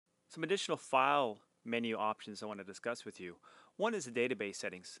Some additional file menu options I want to discuss with you. One is the database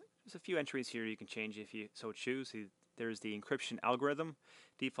settings. There's a few entries here you can change if you so choose. There's the encryption algorithm,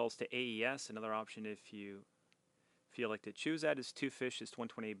 defaults to AES. Another option if you feel like to choose that is 2FISH is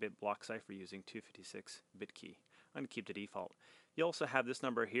 128-bit block cipher using 256-bit key. I'm going to keep the default. You also have this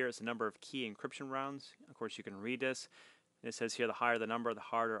number here. It's the number of key encryption rounds. Of course, you can read this. It says here the higher the number, the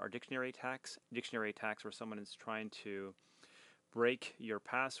harder are dictionary attacks. Dictionary attacks where someone is trying to break your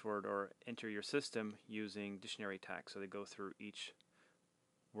password or enter your system using dictionary attacks. So they go through each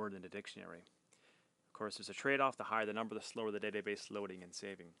word in the dictionary. Of course, there's a trade-off. The higher the number, the slower the database loading and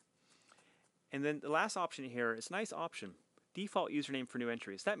saving. And then the last option here is a nice option. Default username for new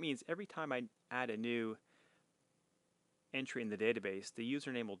entries. That means every time I add a new entry in the database, the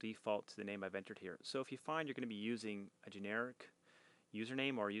username will default to the name I've entered here. So if you find you're going to be using a generic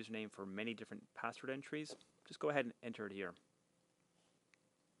username or a username for many different password entries, just go ahead and enter it here.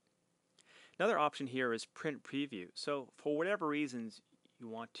 Another option here is print preview. So for whatever reasons you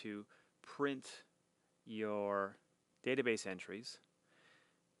want to print your database entries,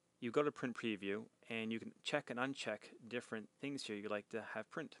 you go to print preview and you can check and uncheck different things here you'd like to have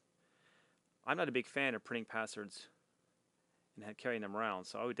print. I'm not a big fan of printing passwords and carrying them around,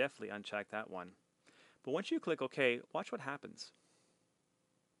 so I would definitely uncheck that one. But once you click OK, watch what happens.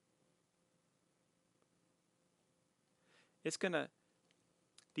 It's going to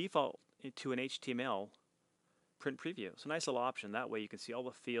default to an HTML print preview. It's a nice little option. That way you can see all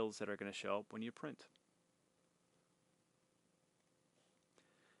the fields that are going to show up when you print.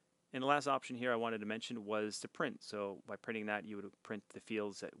 And the last option here I wanted to mention was to print. So by printing that, you would print the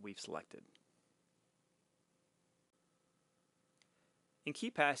fields that we've selected. In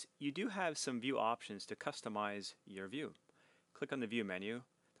Keepass, you do have some view options to customize your view. Click on the View menu.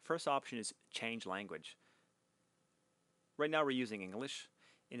 The first option is Change Language. Right now we're using English.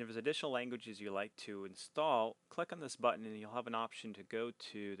 And if there's additional languages you like to install, click on this button and you'll have an option to go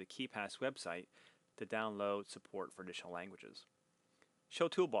to the Keepass website to download support for additional languages. Show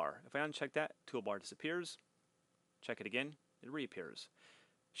Toolbar. If I uncheck that, toolbar disappears. Check it again, it reappears.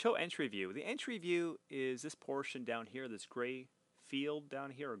 Show Entry View. The Entry View is this portion down here, this gray field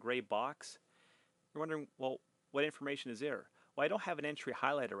down here, or gray box. You're wondering, well, what information is there? Well, I don't have an entry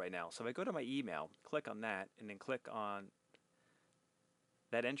highlighted right now. So if I go to my email, click on that, and then click on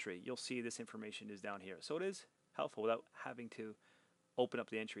that entry, you'll see this information is down here. So it is helpful without having to open up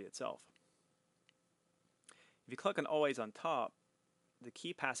the entry itself. If you click on Always on Top, the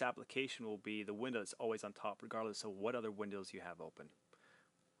Keepass application will be the window that's always on top regardless of what other windows you have open.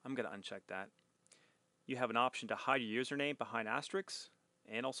 I'm going to uncheck that. You have an option to hide your username behind asterisks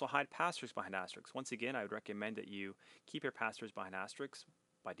and also hide passwords behind asterisks. Once again, I would recommend that you keep your passwords behind asterisks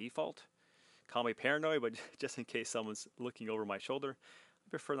by default. Call me paranoid, but just in case someone's looking over my shoulder, I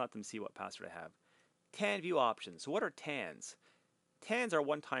prefer not them see what password I have. TAN view options. What are TANs? TANs are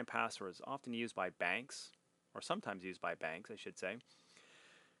one-time passwords often used by banks, or sometimes used by banks, I should say.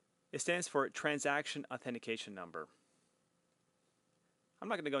 It stands for Transaction Authentication Number. I'm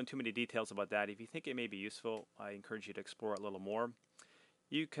not going to go into too many details about that. If you think it may be useful, I encourage you to explore it a little more.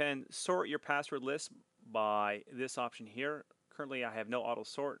 You can sort your password list by this option here. Currently, I have no auto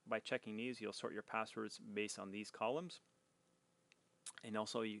sort. By checking these, you'll sort your passwords based on these columns. And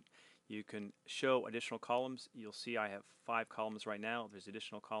also, you can show additional columns. You'll see I have 5 columns right now. If there's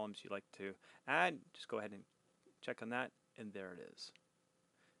additional columns you'd like to add, just go ahead and check on that, and there it is.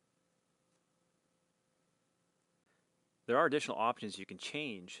 There are additional options you can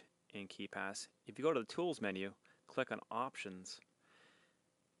change in Keepass. If you go to the Tools menu, click on Options,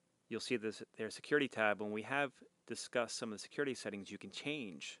 you'll see there's a Security tab. When we have discussed some of the security settings you can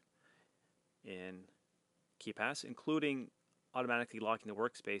change in Keepass, including automatically locking the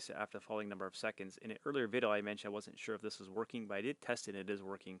workspace after the following number of seconds. In an earlier video I mentioned I wasn't sure if this was working, but I did test it and it is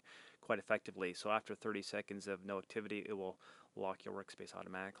working quite effectively. So after 30 seconds of no activity, it will lock your workspace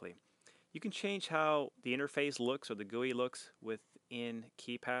automatically. You can change how the interface looks or the GUI looks within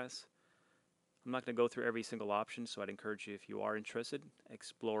Keepass. I'm not going to go through every single option, so I'd encourage you, if you are interested,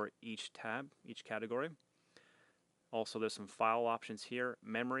 explore each tab, each category. Also, there's some file options here.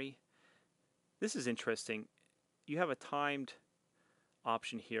 Memory. This is interesting. You have a timed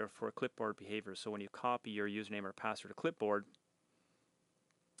option here for clipboard behavior. So when you copy your username or password to clipboard,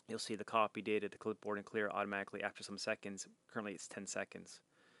 you'll see the copy data to clipboard and clear automatically after some seconds. Currently it's 10 seconds.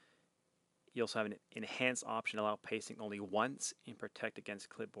 You also have an enhanced option, allow pasting only once and protect against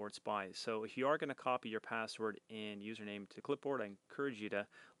clipboard spies. So if you are going to copy your password and username to clipboard, I encourage you to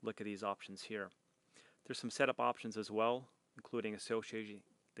look at these options here. There's some setup options as well, including associating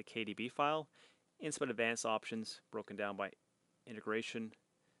the KDB file and some advanced options broken down by integration,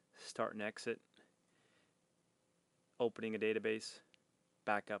 start and exit, opening a database,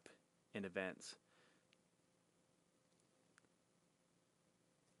 backup, and events.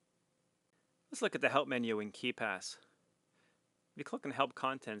 Let's look at the help menu in Keepass. If you click on help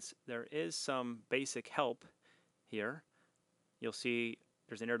contents, there is some basic help here. You'll see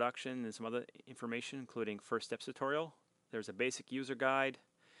there's an introduction and some other information, including first steps tutorial. There's a basic user guide,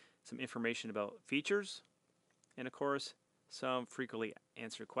 some information about features, and of course, some frequently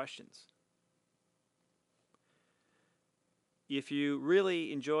answered questions. If you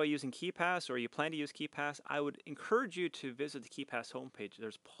really enjoy using Keepass or you plan to use Keepass, I would encourage you to visit the Keepass homepage.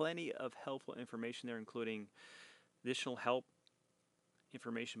 There's plenty of helpful information there, including additional help,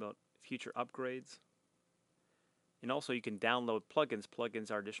 information about future upgrades. And also you can download plugins.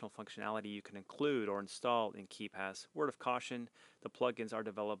 Plugins are additional functionality you can include or install in Keepass. Word of caution, the plugins are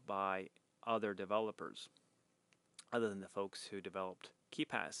developed by other developers, other than the folks who developed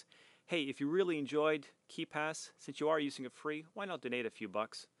Keepass. Hey, if you really enjoyed Keepass, since you are using it free, why not donate a few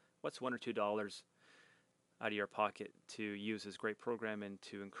bucks? What's $1 or $2 out of your pocket to use this great program and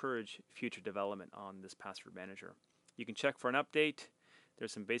to encourage future development on this password manager? You can check for an update.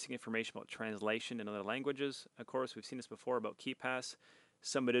 There's some basic information about translation in other languages. Of course, we've seen this before about Keepass.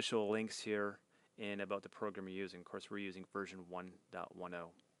 Some additional links here and about the program you're using. Of course, we're using version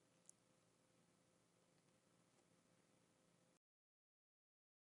 1.10.